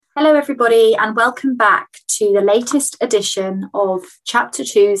Hello, everybody, and welcome back to the latest edition of Chapter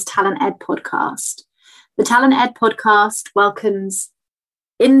Two's Talent Ed podcast. The Talent Ed podcast welcomes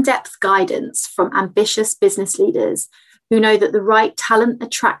in-depth guidance from ambitious business leaders who know that the right talent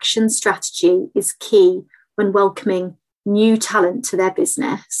attraction strategy is key when welcoming new talent to their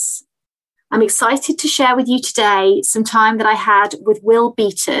business. I'm excited to share with you today some time that I had with Will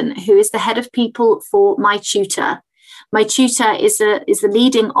Beaton, who is the head of people for MyTutor. MyTutor is a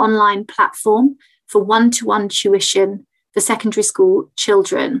leading online platform for one-to-one tuition for secondary school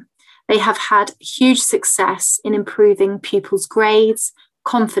children. They have had huge success in improving pupils' grades,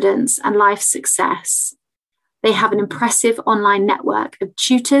 confidence, and life success. They have an impressive online network of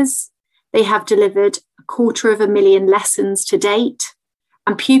tutors. They have delivered 250,000 lessons to date,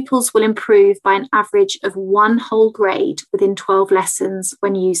 and pupils will improve by an average of one whole grade within 12 lessons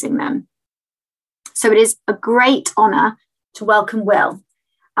when using them. So it is a great honour to welcome Will,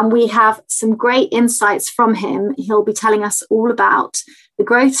 and we have some great insights from him. He'll be telling us all about the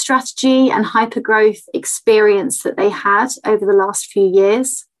growth strategy and hypergrowth experience that they had over the last few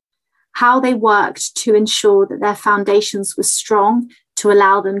years, how they worked to ensure that their foundations were strong to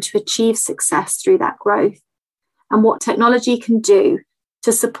allow them to achieve success through that growth, and what technology can do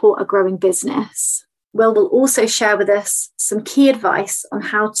to support a growing business. Will also share with us some key advice on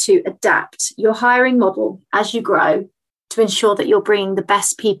how to adapt your hiring model as you grow to ensure that you're bringing the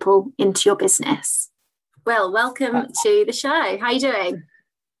best people into your business. Will, welcome to the show. How are you doing?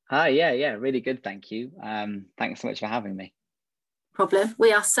 Hi, yeah, really good, thank you. Thanks so much for having me. Problem.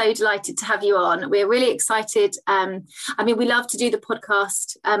 We are so delighted to have you on. We're really excited. We love to do the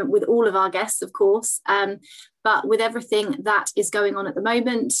podcast with all of our guests, of course, but with everything that is going on at the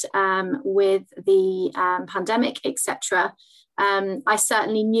moment, with the pandemic, etc., I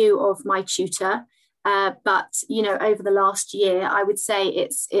certainly knew of MyTutor, but over the last year, I would say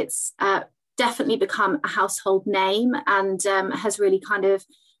it's definitely become a household name and has really kind of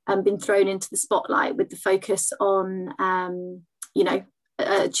been thrown into the spotlight with the focus on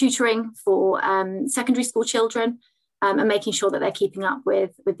tutoring for secondary school children, and making sure that they're keeping up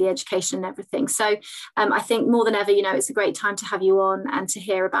with the education and everything. So I think more than ever, it's a great time to have you on and to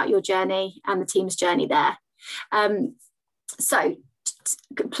hear about your journey and the team's journey there. So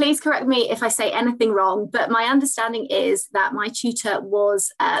please correct me if I say anything wrong, but my understanding is that MyTutor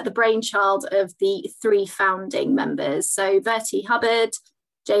was the brainchild of the three founding members. So Bertie Hubbard,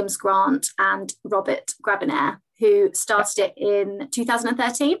 James Grant, and Robert Grabiner, who started it in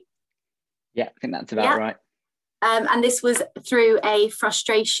 2013. Yeah, I think that's about right. And this was through a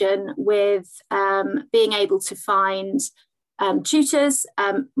frustration with being able to find tutors.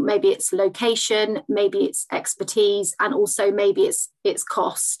 Maybe it's location, maybe it's expertise, and also maybe it's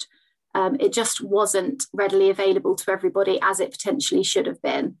cost. It just wasn't readily available to everybody as it potentially should have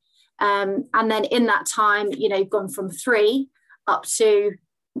been. And then in that time, you've gone from 3 up to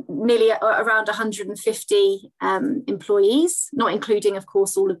nearly around 150 employees, not including, of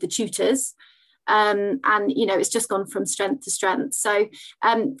course, all of the tutors. And it's just gone from strength to strength. So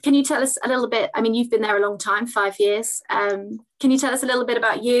can you tell us a little bit? You've been there a long time, 5 years. Can you tell us a little bit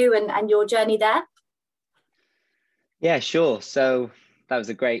about you and your journey there? Yeah, sure. So that was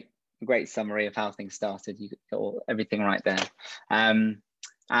a great summary of how things started. You got everything right there. And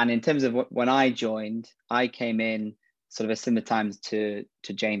in terms of when I joined, I came in sort of a similar times to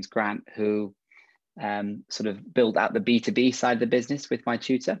James Grant, who sort of built out the B2B side of the business with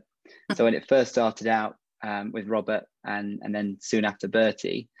MyTutor. So when it first started out with Robert and then soon after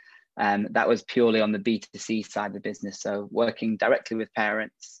Bertie, that was purely on the B2C side of the business. So working directly with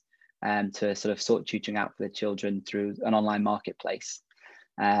parents to sort of sort tutoring out for the children through an online marketplace.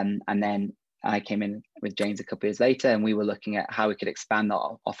 And then I came in with James a couple of years later, and we were looking at how we could expand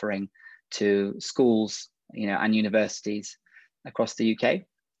our offering to schools, and universities across the UK.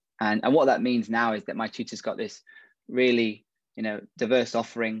 And what that means now is that MyTutor's got this really, diverse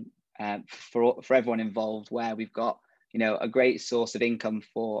offering for everyone involved, where we've got, a great source of income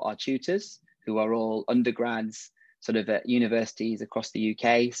for our tutors, who are all undergrads, sort of at universities across the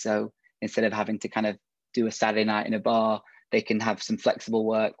UK. So instead of having to kind of do a Saturday night in a bar, they can have some flexible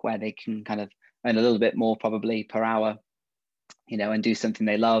work where they can kind of earn a little bit more probably per hour, and do something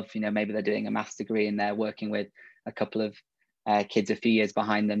they love. Maybe they're doing a maths degree and they're working with a couple of kids a few years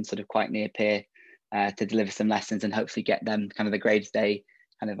behind them, sort of quite near peer, to deliver some lessons and hopefully get them kind of the grades they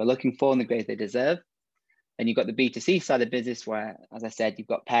kind of are looking for and the grades they deserve. Then you've got the B2C side of the business where, as I said, you've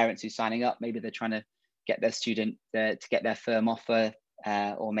got parents who are signing up. Maybe they're trying to get their student to get their firm offer,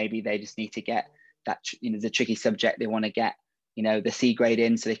 or maybe they just need to get that, the tricky subject they want to get, the C grade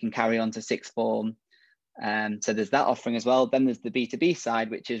in so they can carry on to sixth form. So there's that offering as well. Then there's the B2B side,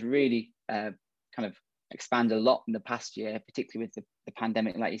 which is really kind of expanded a lot in the past year, particularly with the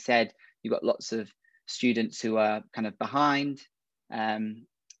pandemic. Like you said, you've got lots of students who are kind of behind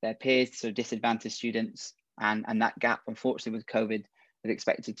their peers, sort of disadvantaged students, and that gap, unfortunately, with COVID is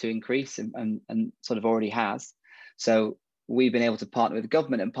expected to increase and sort of already has. So we've been able to partner with the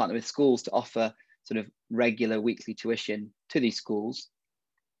government and partner with schools to offer sort of regular weekly tuition to these schools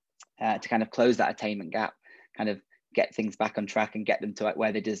to kind of close that attainment gap, kind of get things back on track and get them to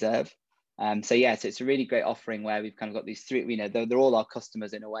where they deserve. So it's a really great offering where we've kind of got these three, they're all our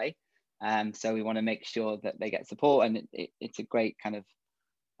customers in a way. So we want to make sure that they get support, and it's a great kind of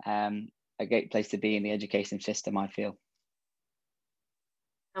a great place to be in the education system, I feel.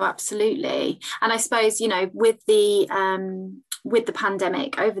 Oh, absolutely. And I suppose, with the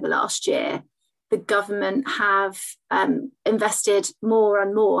pandemic over the last year, the government have invested more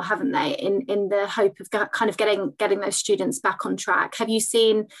and more, haven't they, in the hope of kind of getting those students back on track. Have you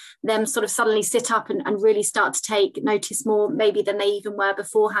seen them sort of suddenly sit up and really start to take notice more maybe than they even were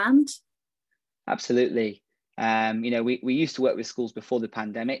beforehand? Absolutely. We used to work with schools before the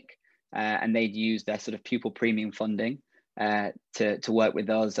pandemic, and they'd use their sort of pupil premium funding to work with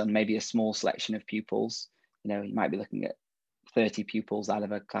us on maybe a small selection of pupils. You might be looking at 30 pupils out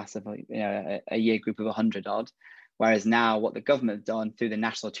of a class of a year group of 100 odd. Whereas now what the government have done through the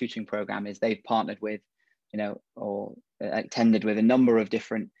National Tutoring Programme is they've partnered with, or tendered with a number of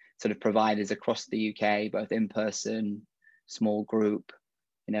different sort of providers across the UK, both in person, small group,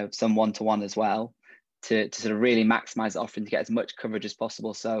 some one-to-one as well, to sort of really maximize the offering to get as much coverage as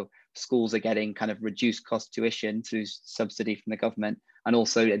possible. So schools are getting kind of reduced cost tuition through subsidy from the government, and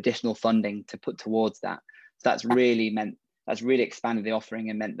also additional funding to put towards that. So that's really expanded the offering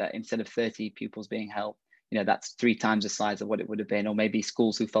and meant that instead of 30 pupils being helped, that's 3 times the size of what it would have been. Or maybe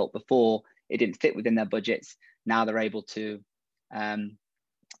schools who felt before it didn't fit within their budgets, now they're able to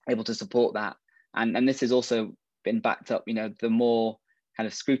support that. And this has also been backed up, the more kind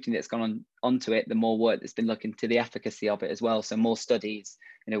of scrutiny that's gone onto it, the more work that's been looking to the efficacy of it as well. So more studies,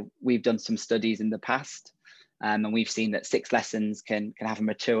 we've done some studies in the past, and we've seen that 6 lessons can have a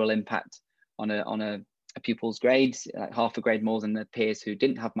material impact on a pupil's grades, like half a grade more than the peers who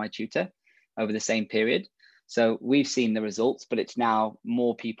didn't have My Tutor over the same period. So we've seen the results, but it's now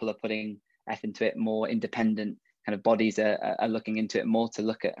more people are putting effort into it, more independent kind of bodies are looking into it more to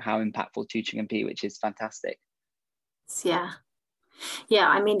look at how impactful tutoring can be, which is fantastic. Yeah,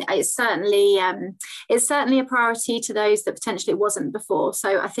 I mean, it's certainly a priority to those that potentially it wasn't before.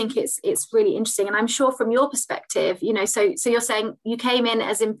 So I think it's really interesting, and I'm sure from your perspective, so you're saying you came in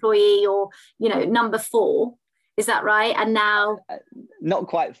as employee or number 4, is that right? And now not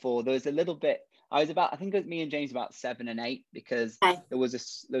quite 4. There was a little bit. I think it was me and James about 7 and 8, because there was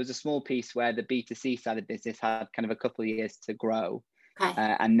a small piece where the B2C side of business had kind of a couple of years to grow,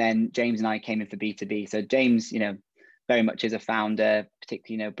 and then James and I came in for B2B. So James, very much as a founder,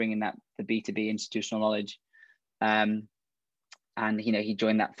 particularly, bringing the B2B institutional knowledge. And, he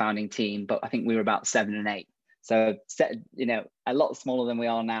joined that founding team, but I think we were about 7 and 8. So, a lot smaller than we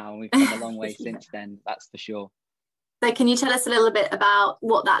are now. And we've come a long way since then, that's for sure. So can you tell us a little bit about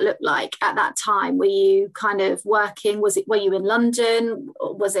what that looked like at that time? Were you kind of working? Were you in London?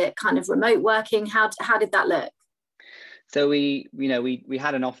 Or was it kind of remote working? How did that look? So we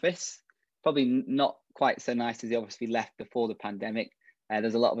had an office, probably not quite so nice as the office we left before the pandemic.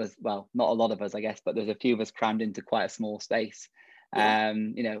 There's a lot of us, well, not a lot of us, I guess, but there's a few of us crammed into quite a small space,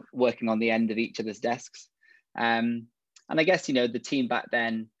 working on the end of each other's desks. And I guess, the team back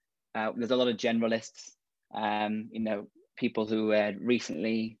then, there's a lot of generalists, people who had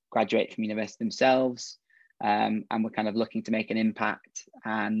recently graduated from university themselves, and were kind of looking to make an impact,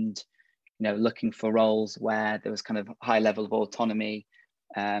 and, looking for roles where there was kind of high level of autonomy,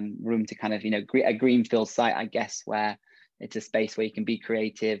 room to kind of, a greenfield site, I guess, where it's a space where you can be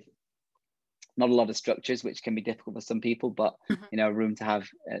creative, not a lot of structures, which can be difficult for some people, but, a room to have,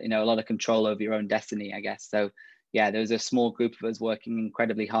 a lot of control over your own destiny, I guess. So yeah, there was a small group of us working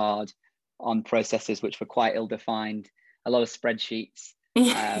incredibly hard on processes which were quite ill-defined, a lot of spreadsheets,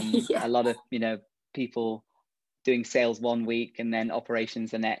 a lot of, people doing sales one week and then operations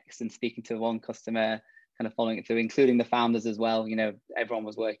the next, and speaking to one customer, kind of following it through, including the founders as well. Everyone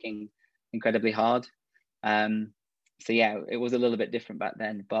was working incredibly hard. So yeah, it was a little bit different back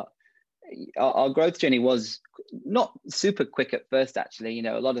then, but our growth journey was not super quick at first, actually.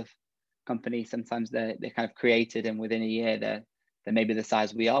 A lot of companies, sometimes they're kind of created, and within a year they're maybe the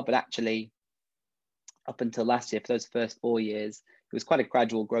size we are, but actually up until last year, for those first 4 years, it was quite a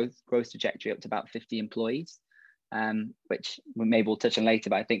gradual growth trajectory up to about 50 employees, which maybe we'll touch on later,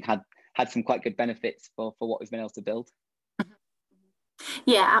 but I think had had some quite good benefits for what we've been able to build.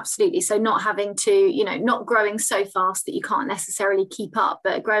 Yeah, absolutely. So not having to, not growing so fast that you can't necessarily keep up,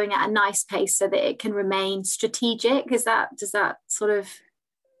 but growing at a nice pace so that it can remain strategic. Does that sort of?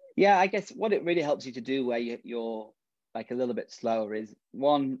 Yeah, I guess what it really helps you to do where you're like a little bit slower is,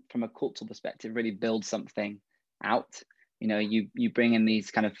 one, from a cultural perspective, really build something out. You bring in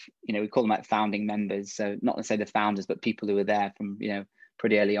these kind of, we call them like founding members. So not necessarily the founders, but people who were there from,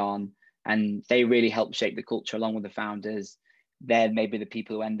 pretty early on. And they really help shape the culture along with the founders. They're maybe the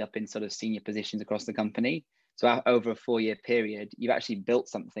people who end up in sort of senior positions across the company. So over a 4-year period, you've actually built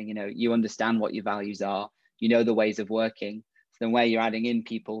something, you understand what your values are, the ways of working. So then where you're adding in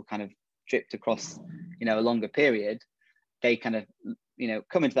people kind of dripped across, a longer period, they kind of,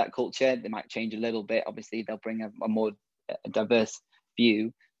 come into that culture. They might change a little bit. Obviously, they'll bring a more diverse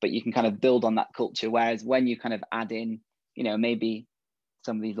view, but you can kind of build on that culture. Whereas when you kind of add in, maybe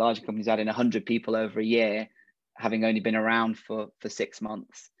some of these larger companies add in 100 people over a year, having only been around for 6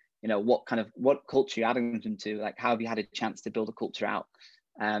 months, what culture you're adding them to, like how have you had a chance to build a culture out?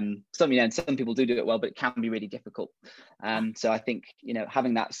 And some people do it well, but it can be really difficult. So I think,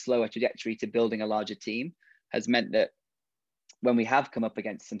 having that slower trajectory to building a larger team has meant that when we have come up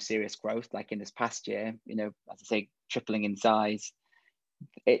against some serious growth, like in this past year, as I say, tripling in size,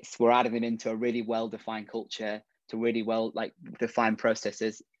 we're adding them into a really well-defined culture, to really defined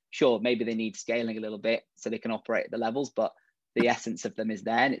processes. Sure, maybe they need scaling a little bit so they can operate at the levels, but the essence of them is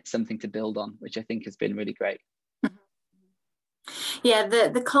there, and it's something to build on, which I think has been really great. Yeah,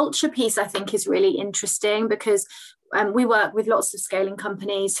 the culture piece I think is really interesting, because we work with lots of scaling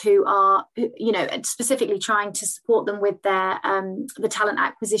companies who are, specifically trying to support them with their the talent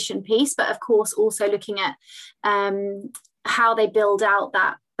acquisition piece, but of course also looking at how they build out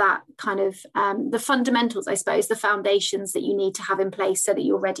that kind of the fundamentals, I suppose, the foundations that you need to have in place so that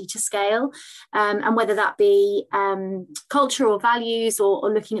you're ready to scale, and whether that be culture or values,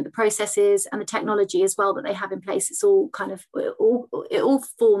 or looking at the processes and the technology as well that they have in place. It's all kind of, it all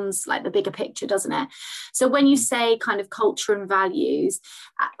forms like the bigger picture, doesn't it? So when you say kind of culture and values,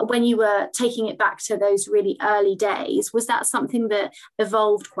 when you were taking it back to those really early days, was that something that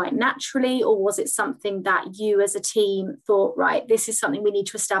evolved quite naturally, or was it something that you as a team thought, right, this is something we need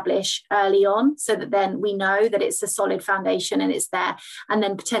to establish early on so that then we know that it's a solid foundation and it's there, and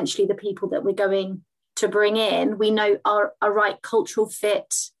then potentially the people that we're going to bring in, we know are a right cultural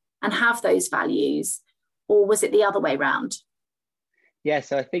fit and have those values? Or was it the other way around? Yeah,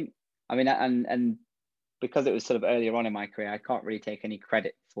 so I think, and because it was sort of earlier on in my career, I can't really take any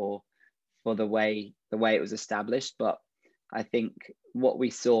credit for the way it was established. But I think what we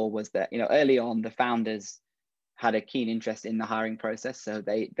saw was that, early on, the founders had a keen interest in the hiring process. So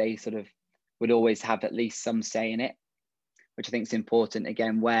they sort of would always have at least some say in it, which I think is important.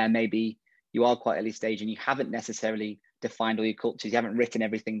 Again, where maybe you are quite early stage and you haven't necessarily defined all your cultures, you haven't written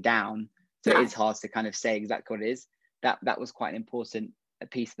everything down. So it is hard to kind of say exactly what it is. That was quite an important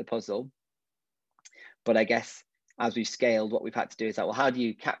piece of the puzzle. But I guess as we've scaled, what we've had to do is like, well, how do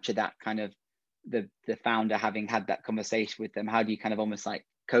you capture that kind of the founder having had that conversation with them? How do you kind of almost like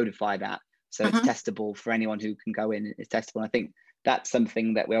codify that so it's testable for anyone who can go in? It's testable. And I think that's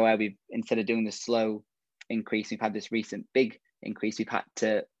something that where we've, instead of doing the slow increase, we've had this recent big increase we've had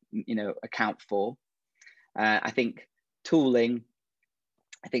to account for. I think tooling,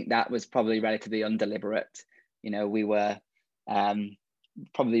 I think that was probably relatively undeliberate. We were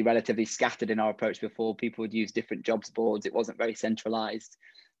probably relatively scattered in our approach before. People would use different jobs boards. It wasn't very centralized.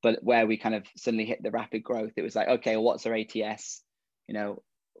 But where we kind of suddenly hit the rapid growth, it was like, okay, well, what's our ATS?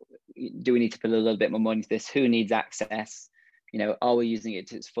 Do we need to put a little bit more money into this? Who needs access? Are we using it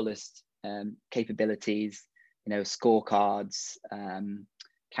to its fullest capabilities? Scorecards.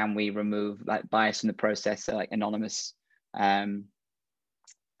 Can we remove like bias from the process, so like anonymous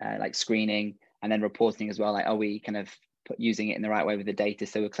like screening, and then reporting as well? Like, are we kind of using it in the right way with the data,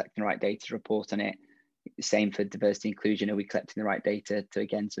 so we're collecting the right data to report on it? Same for diversity inclusion. Are we collecting the right data so we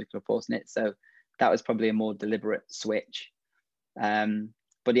can report on it? So that was probably a more deliberate switch.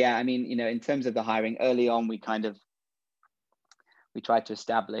 But yeah, in terms of the hiring early on, we tried to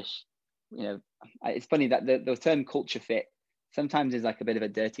establish, it's funny that the term culture fit sometimes is like a bit of a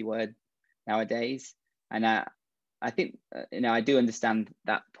dirty word nowadays. And I think, I do understand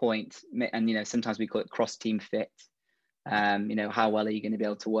that point. And, sometimes we call it cross-team fit. How well are you going to be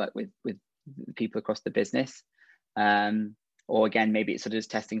able to work with people across the business? Or again, maybe it's sort of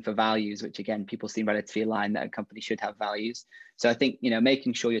just testing for values, which again, people seem relatively aligned that a company should have values. So I think,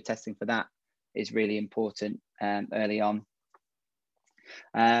 making sure you're testing for that is really important early on.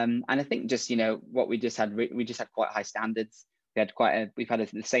 And I think just, what we just had quite high standards. we've had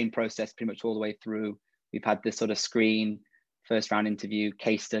the same process pretty much all the way through. We've had this sort of screen, first round interview,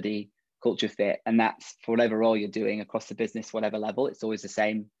 case study, culture fit, and that's for whatever role you're doing across the business, whatever level, it's always the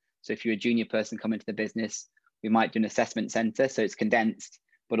same. So if you're a junior person coming to the business, we might do an assessment center, so it's condensed,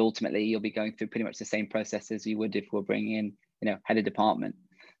 but ultimately you'll be going through pretty much the same process as you would if we're bringing in, head of department.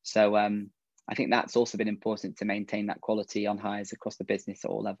 So I think that's also been important to maintain that quality on hires across the business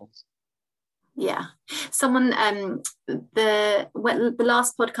at all levels. Yeah, someone the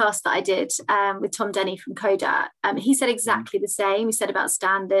last podcast that I did with Tom Denny from Kodak, he said exactly the same. He said about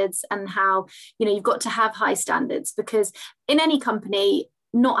standards and how you've got to have high standards, because in any company,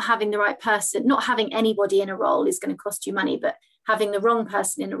 not having the right person, not having anybody in a role is going to cost you money, but having the wrong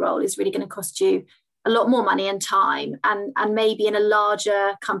person in a role is really going to cost you a lot more money and time. And maybe in a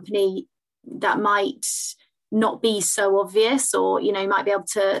larger company that might not be so obvious, or you might be able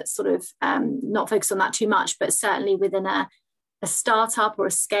to sort of not focus on that too much, but certainly within a startup or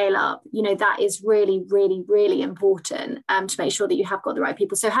a scale up, that is really, really, really important to make sure that you have got the right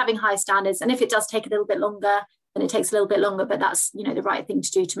people. So having high standards, and if it does take a little bit longer, then it takes a little bit longer, but that's the right thing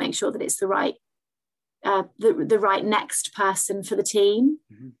to do to make sure that it's the right the right next person for the team.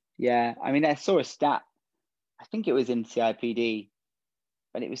 Yeah, I mean, I saw a stat, I think it was in CIPD,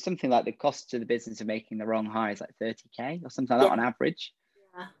 but it was something like the cost to the business of making the wrong hire is like 30k or something like that on average,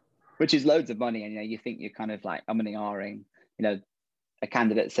 which is loads of money. And you think you're kind of like umming and ahhing. A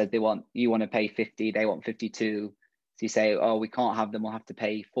candidate said you want to pay 50, they want 52. So you say, oh, we can't have them, we'll have to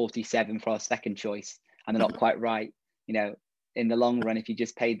pay 47 for our second choice, and they're not quite right. In the long run, if you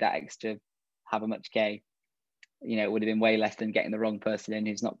just paid that extra however much K, it would have been way less than getting the wrong person in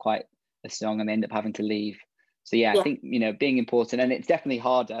who's not quite as strong, and they end up having to leave. So I think being important, and it's definitely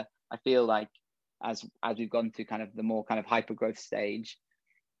harder. I feel like as we've gone through kind of the more kind of hyper growth stage,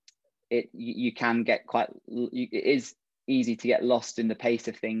 you can get it is easy to get lost in the pace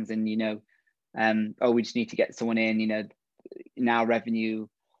of things, and we just need to get someone in. Now revenue,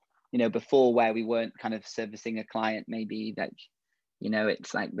 before, where we weren't kind of servicing a client, maybe like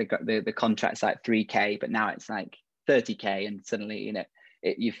it's like the contract's like 3k, but now it's like 30k, and suddenly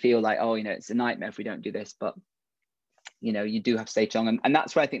you feel like, oh, it's a nightmare if we don't do this. But you do have to stay strong, and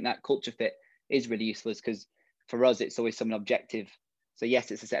that's where I think that culture fit is really useful, is because for us it's always some objective. So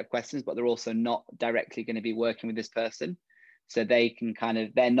yes, it's a set of questions, but they're also not directly going to be working with this person, so they can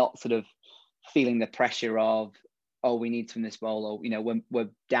they're not sort of feeling the pressure of, oh, we need from this role, or we're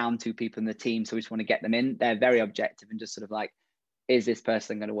down 2 people in the team, so we just want to get them in. They're very objective and just sort of like, is this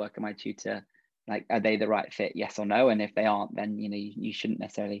person going to work at my tutor? Like, are they the right fit, yes or no? And if they aren't, then you shouldn't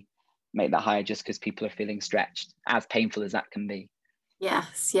necessarily make that hire just because people are feeling stretched, as painful as that can be.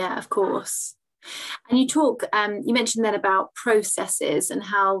 Yes, yeah, of course. And you mentioned then about processes and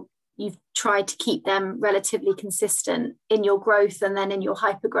how you've tried to keep them relatively consistent in your growth and then in your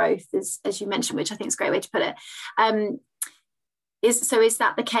hyper growth, as you mentioned, which I think is a great way to put it. Is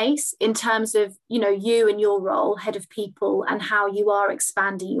that the case in terms of you and your role, head of people, and how you are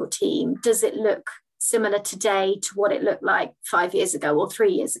expanding your team? Does it look similar today to what it looked like 5 years ago or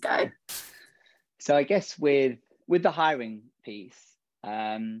 3 years ago? So I guess with the hiring piece,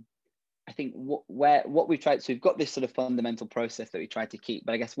 I think what we've tried, so we've got this sort of fundamental process that we try to keep,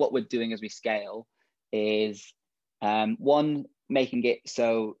 but I guess what we're doing as we scale is one, making it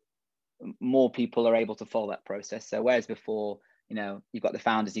so more people are able to follow that process. So whereas before, you've got the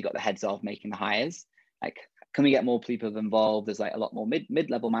founders, you've got the heads of making the hires, like, can we get more people involved? There's like a lot more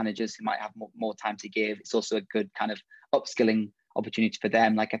mid-level managers who might have more time to give. It's also a good kind of upskilling opportunity for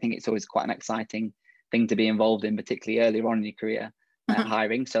them. Like, I think it's always quite an exciting thing to be involved in, particularly earlier on in your career,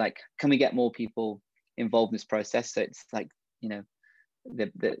 hiring. So like, can we get more people involved in this process? So it's like,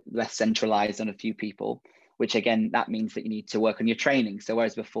 the less centralized on a few people, which again, that means that you need to work on your training. So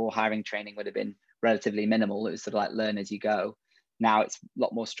whereas before, hiring training would have been relatively minimal, it was sort of like learn as you go. Now it's a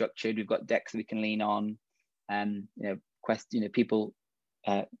lot more structured. We've got decks that we can lean on, and people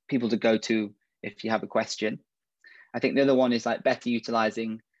to go to if you have a question. I think the other one is like better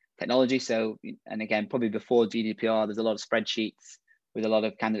utilizing technology. So, and again, probably before GDPR, there's a lot of spreadsheets with a lot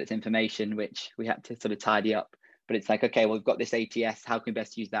of candidates' information, which we had to sort of tidy up. But it's like, okay, well, we've got this ATS, how can we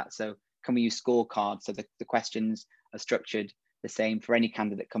best use that? So can we use scorecards so the questions are structured the same for any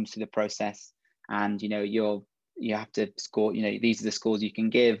candidate that comes through the process? And you have to score, these are the scores you can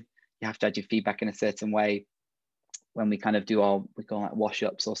give. You have to add your feedback in a certain way. When we kind of do we call it wash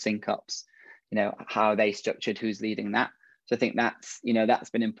ups or sync ups, how are they structured, who's leading that? So I think that's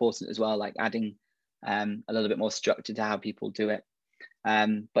been important as well, like adding a little bit more structure to how people do it.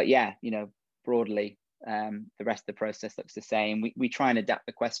 But yeah, broadly, the rest of the process looks the same. We try and adapt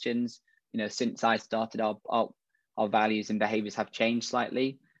the questions. Since I started, our values and behaviors have changed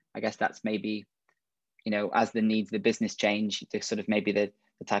slightly. I guess that's maybe, as the needs of the business change, the sort of maybe the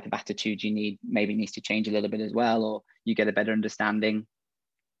type of attitude you need maybe needs to change a little bit as well, or you get a better understanding.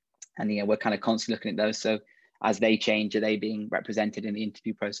 And we're kind of constantly looking at those. So as they change, are they being represented in the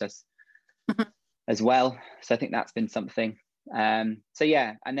interview process as well? So I think that's been something. So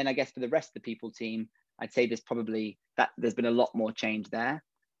yeah, and then I guess for the rest of the people team, I'd say there's been a lot more change there.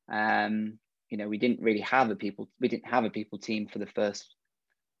 We didn't have a people team for the first,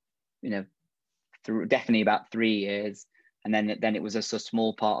 definitely about 3 years. And then it was a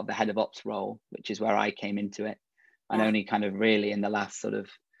small part of the head of ops role, which is where I came into it. And only kind of really in the last sort of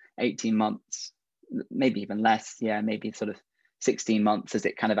 18 months, maybe even less, maybe sort of 16 months, has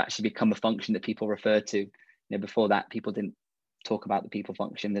it kind of actually become a function that people refer to. Before that, people didn't talk about the people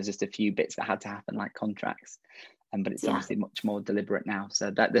function. There's just a few bits that had to happen, like contracts, but it's obviously much more deliberate now. So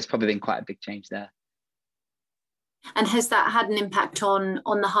that there's probably been quite a big change there. And has that had an impact on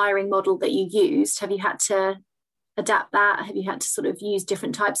the hiring model that you used? Have you had to adapt that? Have you had to sort of use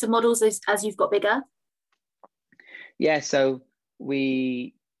different types of models as you've got bigger? Yeah, so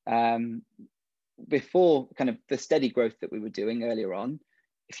we, before kind of the steady growth that we were doing earlier on,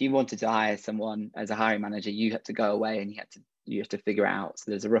 if you wanted to hire someone as a hiring manager, you had to go away and you have to figure it out.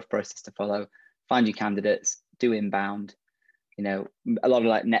 So there's a rough process to follow, find your candidates, do inbound, a lot of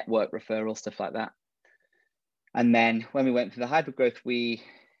like network referral, stuff like that. And then when we went for the hybrid growth, we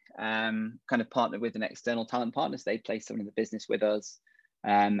kind of partnered with an external talent partner. So they placed someone in the business with us,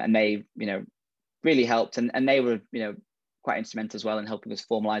 and they, really helped. And they were, quite instrumental as well in helping us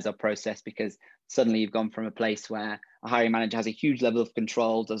formalize our process, because suddenly you've gone from a place where a hiring manager has a huge level of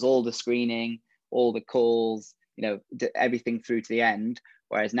control, does all the screening, all the calls, everything through to the end.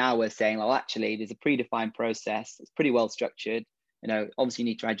 Whereas now we're saying, well, actually, there's a predefined process. It's pretty well structured. Obviously you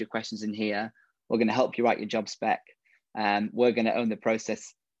need to add your questions in here. We're going to help you write your job spec. We're going to own the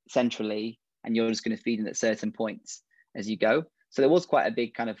process centrally, and you're just going to feed in at certain points as you go. So there was quite a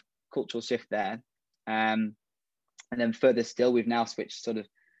big kind of cultural shift there. And then further still, we've now switched sort of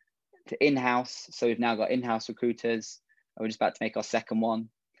to in-house. So we've now got in-house recruiters. We're just about to make our second one.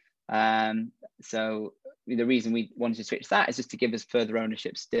 So the reason we wanted to switch that is just to give us further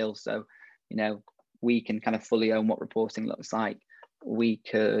ownership still. So, we can kind of fully own what reporting looks like. We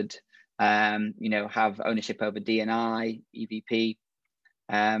could, have ownership over D&I, EVP,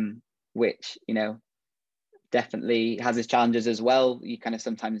 which, definitely has its challenges as well. You kind of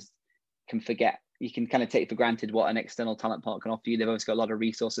sometimes can forget. You can kind of take for granted what an external talent partner can offer you. They've always got a lot of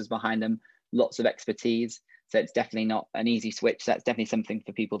resources behind them, lots of expertise. So it's definitely not an easy switch. That's definitely something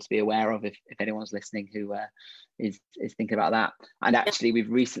for people to be aware of if anyone's listening who is thinking about that. And actually, we've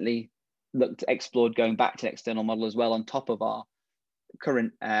recently explored going back to an external model as well on top of our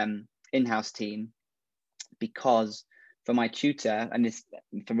current in-house team, because for my tutor and this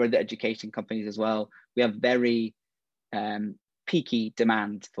for other education companies as well, we have very peaky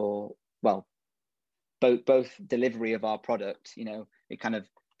demand for, well, both delivery of our product. It kind of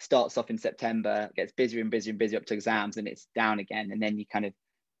starts off in September, gets busier and busier and busier up to exams, and it's down again. And then you kind of,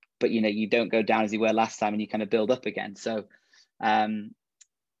 but you don't go down as you were last time, and you kind of build up again. So, a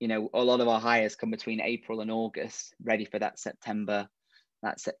lot of our hires come between April and August, ready for that September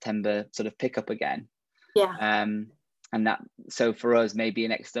sort of pickup again. Yeah. And so for us, maybe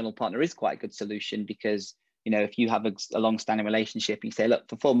an external partner is quite a good solution, because, if you have a long-standing relationship, and you say, look,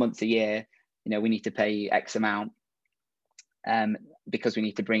 for 4 months a year, we need to pay X amount, because we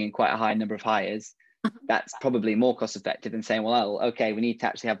need to bring in quite a high number of hires. That's probably more cost effective than saying, well, okay, we need to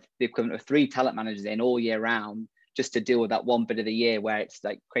actually have the equivalent of 3 talent managers in all year round just to deal with that one bit of the year where it's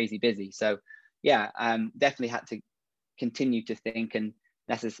like crazy busy. So yeah, definitely had to continue to think, and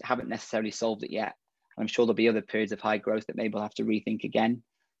haven't necessarily solved it yet. I'm sure there'll be other periods of high growth that maybe we'll have to rethink again.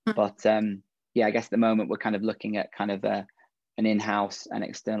 But yeah, I guess at the moment we're kind of looking at kind of an in-house and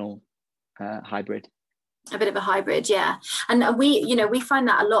external hybrid. A bit of a hybrid, yeah. And we find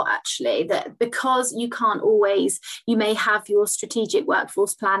that a lot, actually, that because you can't always, you may have your strategic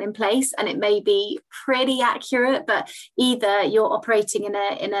workforce plan in place and it may be pretty accurate, but either you're operating in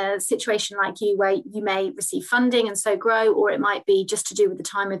a situation like you, where you may receive funding and so grow, or it might be just to do with the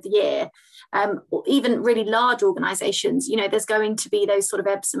time of the year. Or even really large organizations, there's going to be those sort of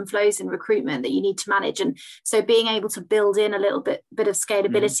ebbs and flows in recruitment that you need to manage. And so being able to build in a little bit of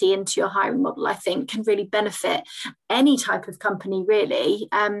scalability into your hiring model, I think, can really benefit any type of company, really.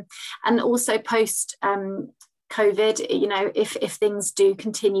 And also post COVID, you know, if things do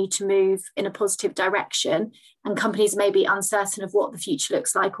continue to move in a positive direction and companies may be uncertain of what the future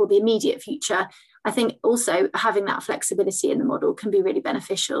looks like or the immediate future, I think also having that flexibility in the model can be really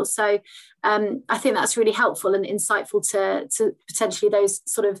beneficial. So I think that's really helpful and insightful to potentially those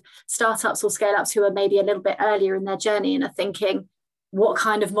sort of startups or scale ups who are maybe a little bit earlier in their journey and are thinking, what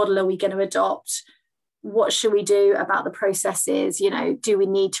kind of model are we going to adopt? What should we do about the processes? You know, do we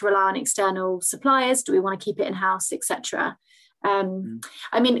need to rely on external suppliers? Do we want to keep it in-house, etc.?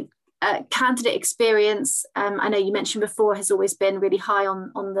 I mean, candidate experience, I know you mentioned before, has always been really high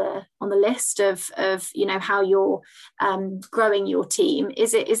on the list of you know, how you're growing your team.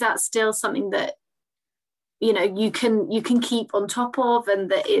 Is that still something that, you know, you can keep on top of, and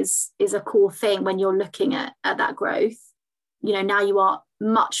that is a core thing when you're looking at that growth? You know, now you are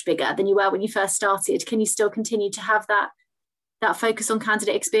much bigger than you were when you first started. Can you still continue to have that focus on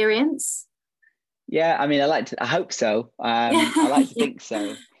candidate experience? Yeah, I mean, I hope so. I like to think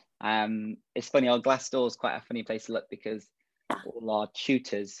so. It's funny, our Glassdoor is quite a funny place to look, because all our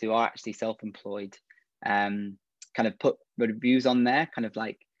tutors who are actually self-employed kind of put reviews on there, kind of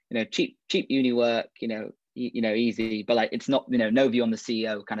like, you know, cheap uni work, you know, easy, but like, it's not, you know, no view on the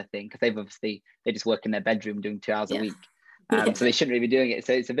CEO kind of thing, because they just work in their bedroom doing 2 hours a week. So they shouldn't really be doing it.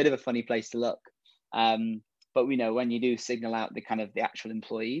 So it's a bit of a funny place to look. But you know, when you do signal out the kind of the actual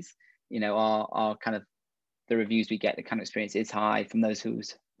employees, you know, our kind of the reviews we get, the kind of experience is high from those who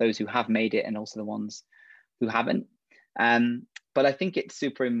have made it, and also the ones who haven't. But I think it's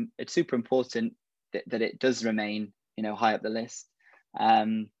super important that it does remain, you know, high up the list.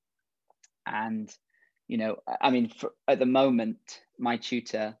 And you know, I mean, at the moment, my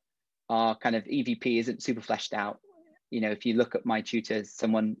tutor, our kind of EVP isn't super fleshed out. You know, if you look at my tutor as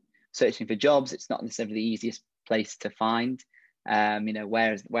someone searching for jobs, it's not necessarily the easiest place to find. You know,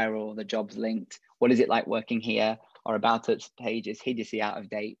 where are all the jobs linked? What is it like working here? Our about us page is hideously out of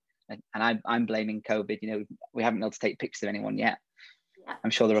date, and I'm blaming COVID. You know, we haven't been able to take pictures of anyone yet. Yeah.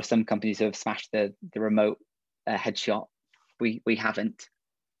 I'm sure there are some companies who have smashed the remote headshot. We haven't.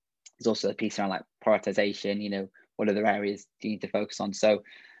 There's also a piece around like prioritization. You know, what other areas do you need to focus on? So,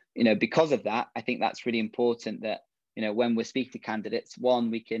 you know, because of that, I think that's really important that, you know, when we're speaking to candidates, one,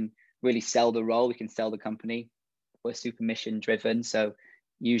 we can really sell the role, we can sell the company. We're super mission driven. So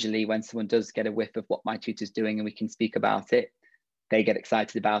usually when someone does get a whiff of what my tutor's doing and we can speak about it, they get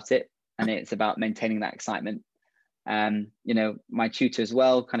excited about it. And it's about maintaining that excitement. You know, my tutor as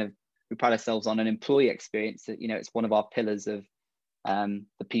well, kind of, we pride ourselves on an employee experience. That, you know, it's one of our pillars of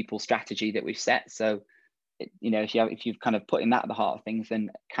the people strategy that we've set. So, you know, if you've kind of put in that at the heart of things,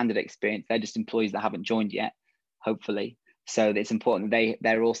 then candidate experience, they're just employees that haven't joined yet, hopefully. So it's important that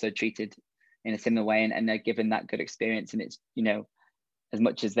they're also treated in a similar way, and they're given that good experience. And it's, you know, as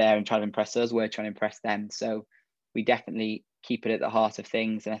much as they're trying to impress us, we're trying to impress them. So we definitely keep it at the heart of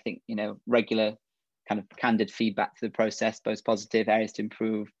things. And I think, you know, regular kind of candid feedback to the process, both positive areas to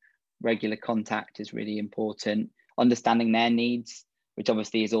improve, regular contact is really important. Understanding their needs, which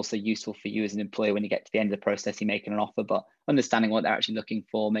obviously is also useful for you as an employer when you get to the end of the process, you're making an offer, but understanding what they're actually looking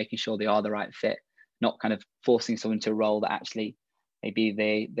for, making sure they are the right fit, not kind of forcing someone to a role that actually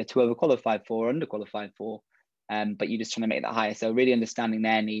maybe they're too overqualified for or underqualified for, but you're just trying to make that higher. So really understanding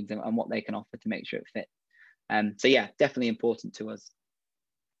their needs and what they can offer to make sure it fits. So yeah, definitely important to us.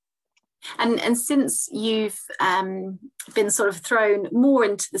 And since you've been sort of thrown more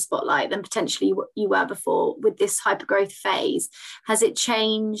into the spotlight than potentially you were before with this hypergrowth phase, has it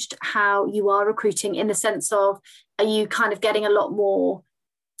changed how you are recruiting, in the sense of, are you kind of getting a lot more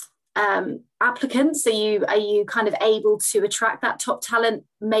applicants? Are you kind of able to attract that top talent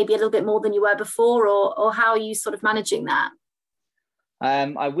maybe a little bit more than you were before, or how are you sort of managing that?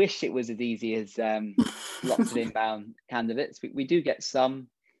 I wish it was as easy as lots of inbound candidates. We do get some,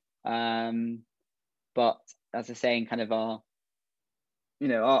 but as I say, in kind of our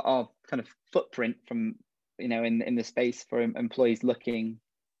kind of footprint from, you know, in the space for employees looking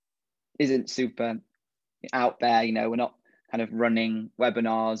isn't super out there. You know, we're not kind of running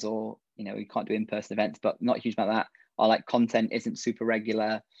webinars, or, you know, we can't do in-person events, but not huge about that. Our like content isn't super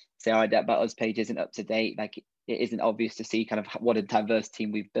regular. Say our About Us page isn't up to date. Like, it isn't obvious to see kind of what a diverse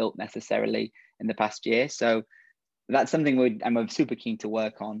team we've built necessarily in the past year. So that's something we're super keen to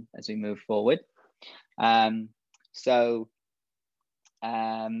work on as we move forward. Yeah,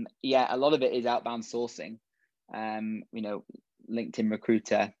 a lot of it is outbound sourcing. You know, LinkedIn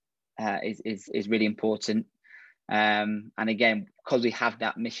Recruiter is really important. And again, because we have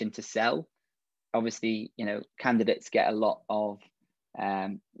that mission to sell, obviously, you know, candidates get a lot of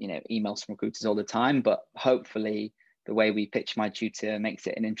you know, emails from recruiters all the time, but hopefully the way we pitch My Tutor makes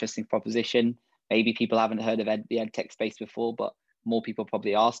it an interesting proposition, maybe people haven't heard of the ed tech space before, but more people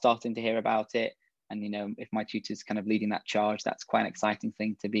probably are starting to hear about it. And, if my tutor's kind of leading that charge, that's quite an exciting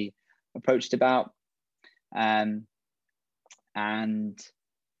thing to be approached about. And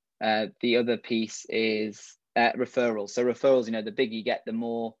the other piece is referrals. So referrals, the bigger you get, the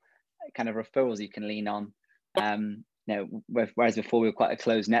more kind of referrals you can lean on. Whereas before we were quite a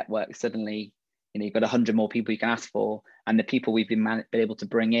closed network, suddenly, you've got 100 more people you can ask for. And the people we've been able to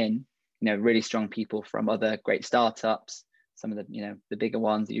bring in, really strong people from other great startups, some of the, the bigger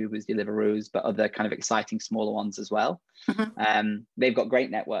ones, the Ubers, Deliveroos, but other kind of exciting smaller ones as well. Mm-hmm. They've got great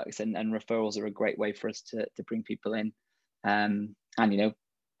networks, and referrals are a great way for us to bring people in, and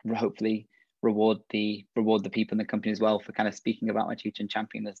hopefully reward the people in the company as well for kind of speaking about my tutor and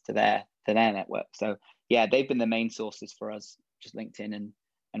championing us to their network. So yeah, they've been the main sources for us, just LinkedIn and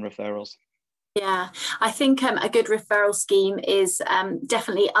referrals. Yeah, I think a good referral scheme is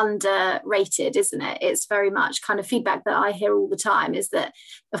definitely underrated, isn't it? It's very much kind of feedback that I hear all the time is that,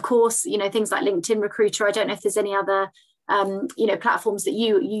 of course, things like LinkedIn Recruiter, I don't know if there's any other, platforms that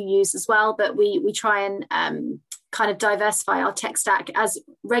you use as well, but we try and kind of diversify our tech stack as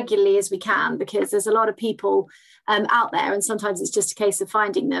regularly as we can, because there's a lot of people out there, and sometimes it's just a case of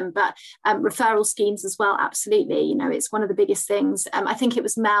finding them. But referral schemes as well, absolutely. It's one of the biggest things. I think it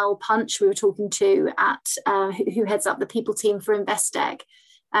was Mel Punch we were talking to at who heads up the people team for Investec.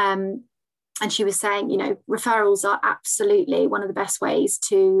 And she was saying, referrals are absolutely one of the best ways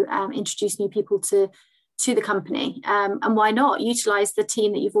to introduce new people to the company. And why not utilize the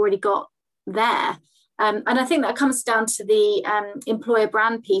team that you've already got there? And I think that comes down to the employer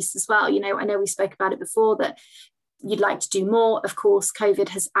brand piece as well. I know we spoke about it before, that you'd like to do more. Of course, COVID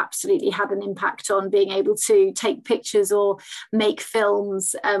has absolutely had an impact on being able to take pictures or make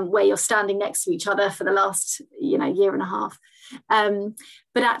films where you're standing next to each other for the last, year and a half.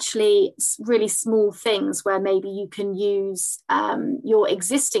 But actually really small things where maybe you can use your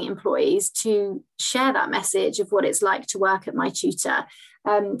existing employees to share that message of what it's like to work at My Tutor.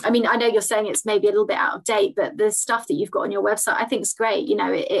 I know you're saying it's maybe a little bit out of date, but the stuff that you've got on your website, I think is great.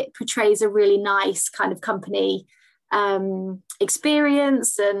 It portrays a really nice kind of company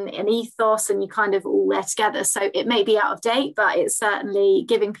experience and an ethos, and you kind of all there together. So it may be out of date, but it's certainly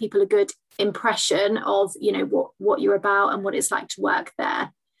giving people a good impression of, what you're about and what it's like to work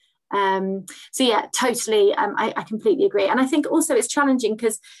there. So yeah, totally. I completely agree. And I think also it's challenging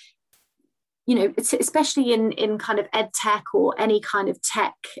because, it's especially in kind of ed tech or any kind of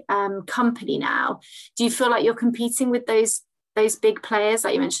tech company now. Do you feel like you're competing with those big players,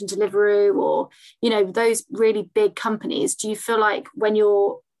 like you mentioned, Deliveroo, or, those really big companies? Do you feel like when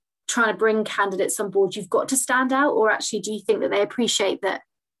you're trying to bring candidates on board, you've got to stand out? Or actually, do you think that they appreciate that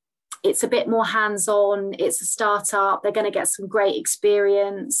it's a bit more hands-on, it's a startup, they're going to get some great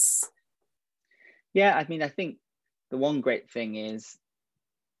experience? Yeah, I think the one great thing is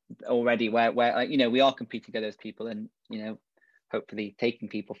already where we are competing with those people, and hopefully taking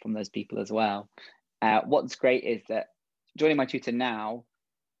people from those people as well. What's great is that joining My Tutor now,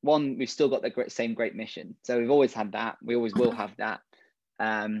 one, we've still got the same great mission. So we've always had that. We always will have that.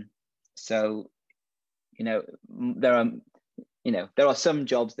 So, there are some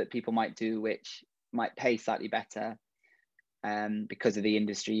jobs that people might do which might pay slightly better because of the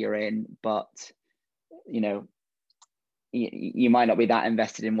industry you're in, but, you might not be that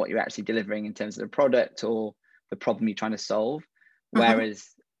invested in what you're actually delivering in terms of the product or the problem you're trying to solve. Whereas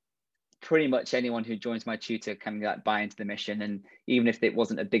pretty much anyone who joins My Tutor can buy into the mission, and even if it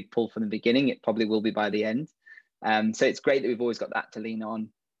wasn't a big pull from the beginning, it probably will be by the end. So it's great that we've always got that to lean on,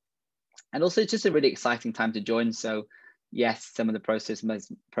 and also it's just a really exciting time to join. So yes, some of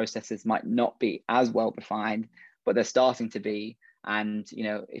the processes might not be as well defined, but they're starting to be. And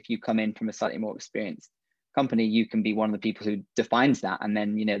if you come in from a slightly more experienced company, you can be one of the people who defines that, and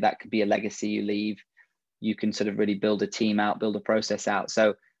then that could be a legacy you leave. You can sort of really build a team out, build a process out.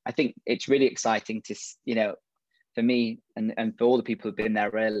 So I think it's really exciting to, for me and for all the people who've been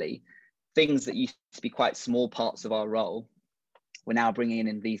there early, things that used to be quite small parts of our role, we're now bringing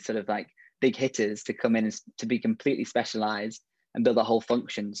in these sort of like big hitters to come in and to be completely specialized and build a whole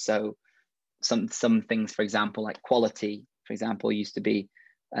function. So some things, for example, like quality, for example, used to be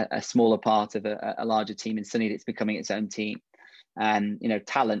a smaller part of a larger team, and suddenly it's becoming its own team. And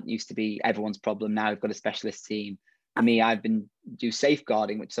talent used to be everyone's problem. Now we've got a specialist team. For me, I've been do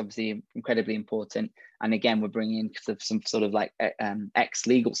safeguarding, which is obviously incredibly important. And again, we're bringing in some sort of like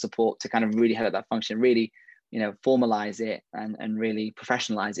ex-legal support to kind of really help that function, really, formalize it and really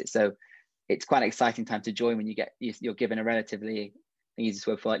professionalize it. So it's quite an exciting time to join when you're given a relatively, the easiest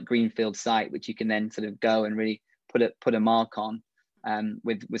word for like greenfield site, which you can then sort of go and really put a mark on.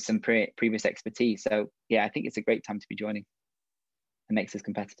 with some previous expertise. So yeah, I think it's a great time to be joining. It makes us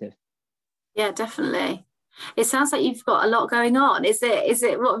competitive. Yeah, definitely. It sounds like you've got a lot going on. Is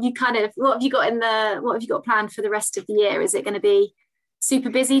it what have you got planned for the rest of the year? Is it going to be super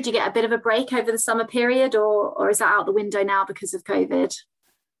busy? Do you get a bit of a break over the summer period, or is that out the window now because of COVID?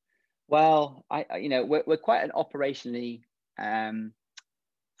 Well, we're quite an operationally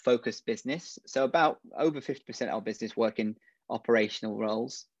focused business. So about over 50% of our business work in operational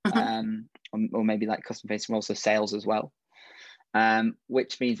roles, or maybe like customer facing roles, so sales as well.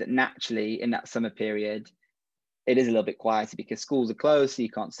 Which means that naturally in that summer period, it is a little bit quieter because schools are closed, so you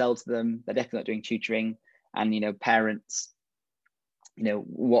can't sell to them. They're definitely not doing tutoring, and parents,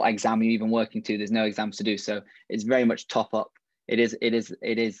 what exam are you even working to? There's no exams to do, so it's very much top up. It is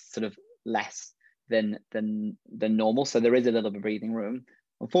sort of less than normal, so there is a little bit of breathing room.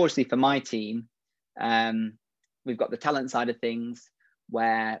 Unfortunately for my team, we've got the talent side of things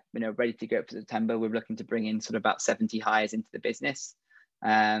where ready to go for September. We're looking to bring in sort of about 70 hires into the business,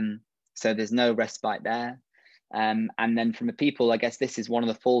 so there's no respite there. And then from the people, I guess this is one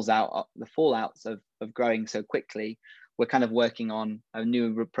of the fallouts of growing so quickly. We're kind of working on a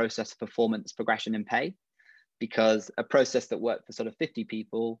new process of performance, progression, and pay, because a process that worked for sort of 50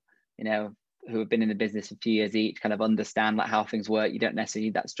 people, who have been in the business a few years each, kind of understand like how things work. You don't necessarily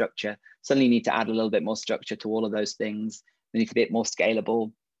need that structure. Suddenly you need to add a little bit more structure to all of those things. They need to be a bit more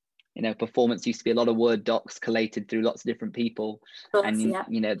scalable. Performance used to be a lot of Word docs collated through lots of different people,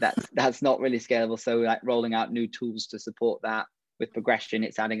 that's not really scalable. So like rolling out new tools to support that. With progression,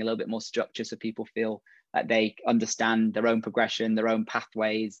 it's adding a little bit more structure so people feel that they understand their own progression, their own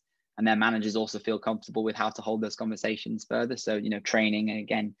pathways, and their managers also feel comfortable with how to hold those conversations further. So training, and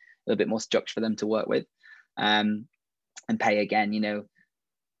again, a little bit more structure for them to work with, and pay again.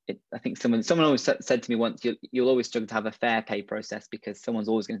 I think someone always said to me once, you'll always struggle to have a fair pay process because someone's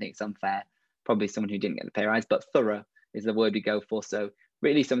always going to think it's unfair. Probably someone who didn't get the pay rise, but thorough is the word we go for. So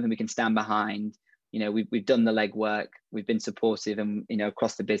really something we can stand behind. We've done the legwork, we've been supportive, and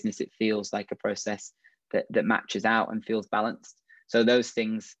across the business it feels like a process that matches out and feels balanced. So those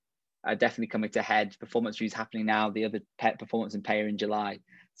things are definitely coming to head. Performance reviews happening now. The other pet performance and pay are in July.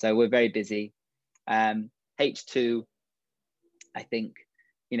 So we're very busy. H2, I think,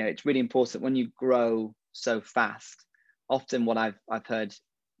 it's really important when you grow so fast. Often what I've heard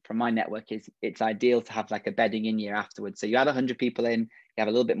from my network is it's ideal to have like a bedding in year afterwards. So you add 100 people in, you have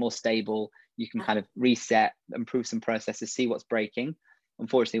a little bit more stable, you can kind of reset, improve some processes, see what's breaking.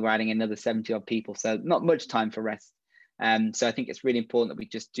 Unfortunately, we're adding another 70 odd people, so not much time for rest. So I think it's really important that we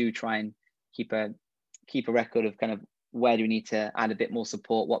just do try and keep a record of kind of where do we need to add a bit more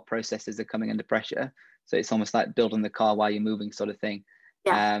support, what processes are coming under pressure. So it's almost like building the car while you're moving sort of thing.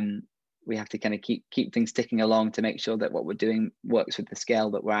 Yeah. We have to kind of keep things ticking along to make sure that what we're doing works with the scale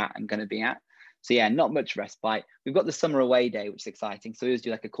that we're at and going to be at. So yeah, not much respite. We've got the summer away day, which is exciting. So we always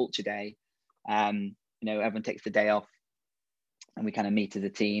do like a culture day. Everyone takes the day off and we kind of meet as a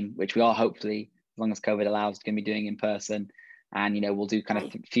team, which we are hopefully, as long as COVID allows, going to be doing in person. And we'll do kind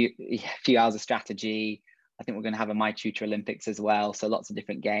of few hours of strategy. I think we're going to have a My Tutor Olympics as well. So lots of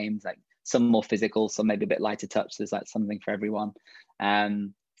different games, like some more physical, some maybe a bit lighter touch. There's like something for everyone.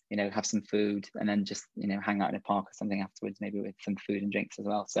 Have some food and then just, hang out in a park or something afterwards, maybe with some food and drinks as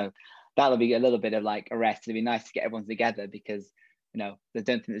well. So that'll be a little bit of like a rest. It'd be nice to get everyone together because, I don't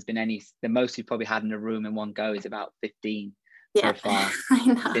think there's been any, the most we've probably had in a room in one go is about 15 so far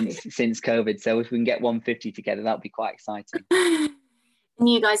since COVID. So if we can get 150 together, that'll be quite exciting. And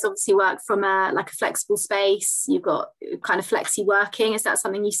you guys obviously work from a flexible space. You've got kind of flexi working. Is that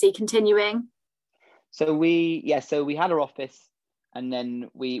something you see continuing? So we had our office, and then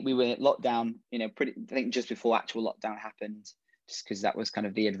we were in lockdown, I think just before actual lockdown happened, just because that was kind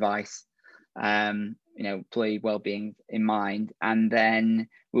of the advice, employee well-being in mind. And then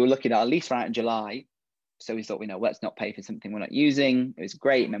we were looking at lease right in July. So we thought, let's not pay for something we're not using. It was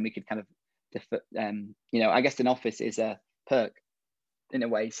great. And then we could kind of, I guess an office is a perk in a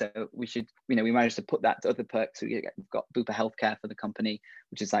way. So we should, we managed to put that to other perks. So we've got Bupa Healthcare for the company,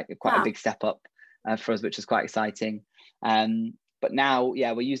 which is like quite a big step up for us, which is quite exciting. But now,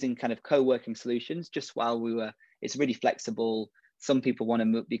 we're using kind of co-working solutions just while it's really flexible. Some people want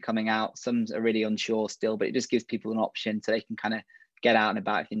to be coming out, some are really unsure still, but it just gives people an option so they can kind of get out and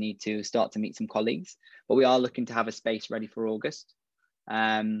about if they need to, start to meet some colleagues. But we are looking to have a space ready for August.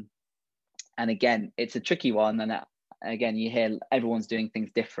 And again, it's a tricky one. And again, you hear everyone's doing things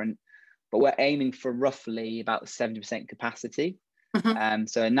different, but we're aiming for roughly about 70% capacity.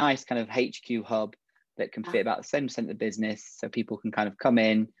 So a nice kind of HQ hub that can fit about 7% of the business, so people can kind of come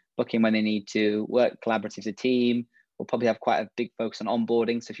in, book in when they need to, work collaboratively as a team, we'll probably have quite a big focus on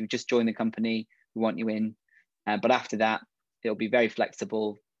onboarding. So if you've just joined the company, we want you in. But after that, it'll be very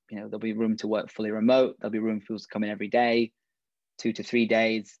flexible. There'll be room to work fully remote. There'll be room for people to come in every day, 2 to 3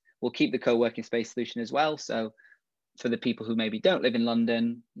 days. We'll keep the co-working space solution as well. So for the people who maybe don't live in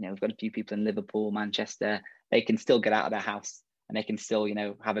London, we've got a few people in Liverpool, Manchester, they can still get out of their house and they can still,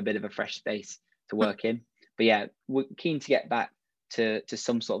 have a bit of a fresh space to work in. But yeah, we're keen to get back to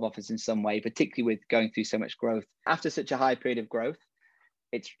some sort of office in some way, particularly with going through so much growth. After such a high period of growth,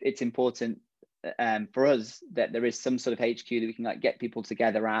 it's important for us that there is some sort of HQ that we can get people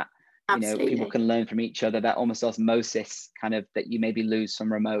together at. Absolutely. People can learn from each other, that almost osmosis kind of that you maybe lose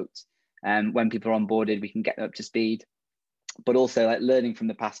from remote. When people are onboarded, we can get them up to speed, but also learning from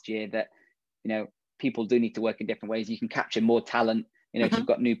the past year that, people do need to work in different ways. You can capture more talent, if you've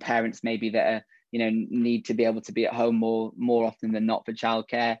got new parents, maybe that are, need to be able to be at home more often than not for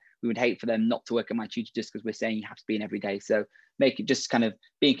childcare. We would hate for them not to work at My Tutor just because we're saying you have to be in every day. So make it just kind of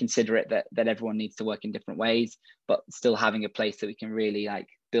being considerate that everyone needs to work in different ways, but still having a place that we can really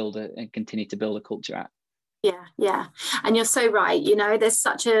build and continue to build a culture at. Yeah. And you're so right. There's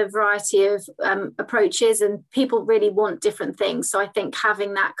such a variety of approaches and people really want different things. So I think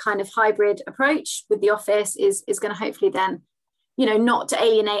having that kind of hybrid approach with the office is going to hopefully then, not to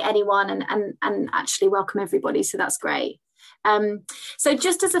alienate anyone and actually welcome everybody. So that's great. So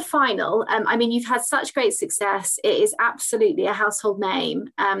just as a final, you've had such great success. It is absolutely a household name.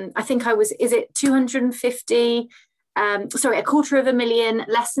 I think is it 250? 250,000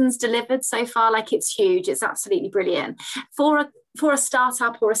 lessons delivered so far. It's huge. It's absolutely brilliant for a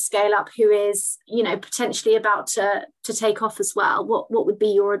startup or a scale up who is, potentially about to take off as well. What would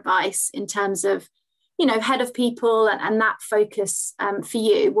be your advice in terms of, head of people and that focus for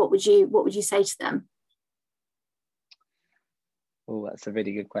you? What would you say to them? Oh, that's a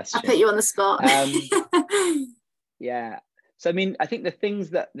really good question. I put you on the spot. Yeah. So I think the things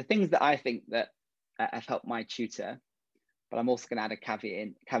that I think that have helped My Tutor, but I'm also going to add a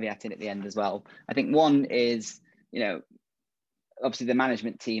caveat in at the end as well. I think one is, obviously the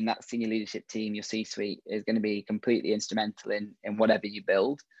management team, that senior leadership team, your C-suite is going to be completely instrumental in whatever you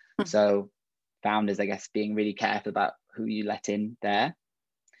build. So founders, I guess, being really careful about who you let in there.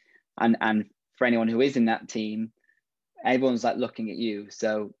 And for anyone who is in that team, everyone's looking at you.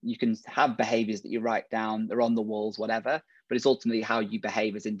 So you can have behaviors that you write down, they're on the walls, whatever, but it's ultimately how you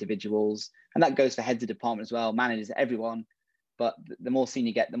behave as individuals. And that goes for heads of department as well, managers, everyone. But the more senior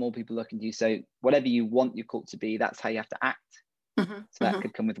you get, the more people look into you. So whatever you want your culture to be, that's how you have to act. So that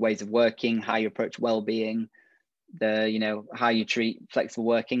could come with ways of working, how you approach well-being, how you treat flexible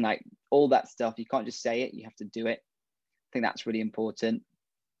working, all that stuff. You can't just say it, you have to do it. I think that's really important.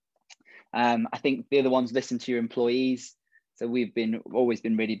 I think the other ones, listen to your employees. So we've always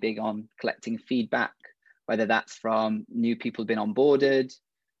been really big on collecting feedback, whether that's from new people who've been onboarded,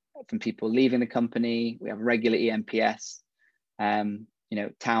 from people leaving the company. We have regular EMPS,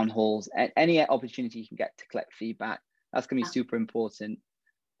 town halls, any opportunity you can get to collect feedback. That's going to be super important.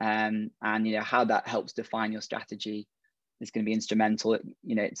 And how that helps define your strategy is going to be instrumental.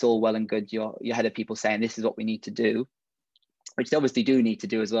 It's all well and good your head of people saying this is what we need to do, which they obviously do need to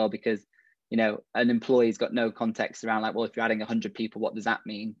do as well, because an employee's got no context around well, if you're adding 100 people, what does that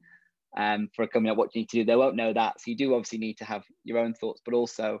mean for a company? What do you need to do? They won't know that. So you do obviously need to have your own thoughts, but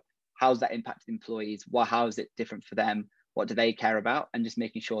also how's that impacted employees? How is it different for them? What do they care about? And just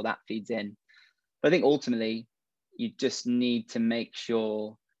making sure that feeds in. But I think ultimately you just need to make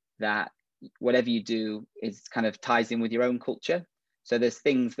sure that whatever you do is kind of ties in with your own culture. So there's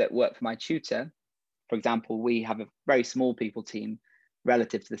things that work for My Tutor. For example, we have a very small people team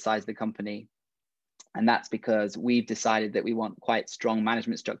relative to the size of the company. And that's because we've decided that we want quite strong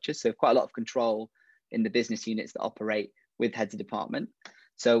management structures. So quite a lot of control in the business units that operate with heads of department.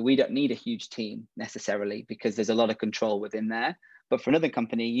 So we don't need a huge team necessarily because there's a lot of control within there. But for another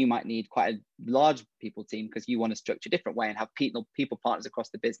company, you might need quite a large people team because you want to structure a different way and have people partners across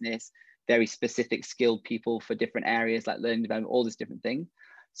the business, very specific skilled people for different areas like learning development, all this different thing.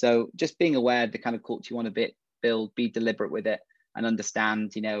 So just being aware of the kind of culture you want to build, be deliberate with it and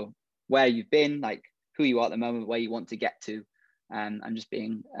understand, where you've been, who you are at the moment, where you want to get to, and just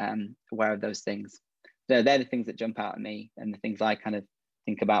being aware of those things. So they're the things that jump out at me and the things I kind of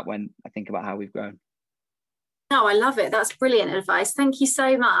think about when I think about how we've grown. No, I love it. That's brilliant advice. Thank you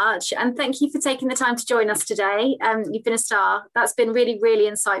so much. And thank you for taking the time to join us today. You've been a star. That's been really,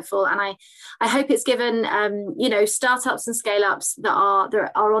 really insightful. And I hope it's given, startups and scale ups that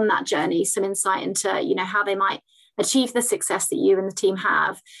are on that journey, some insight into, how they might achieve the success that you and the team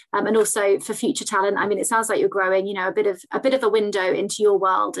have, and also for future talent. I mean, it sounds like you're growing, you know, a bit of a window into your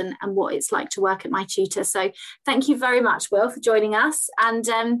world and what it's like to work at My Tutor. So thank you very much, Will, for joining us. And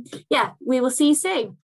yeah, we will see you soon.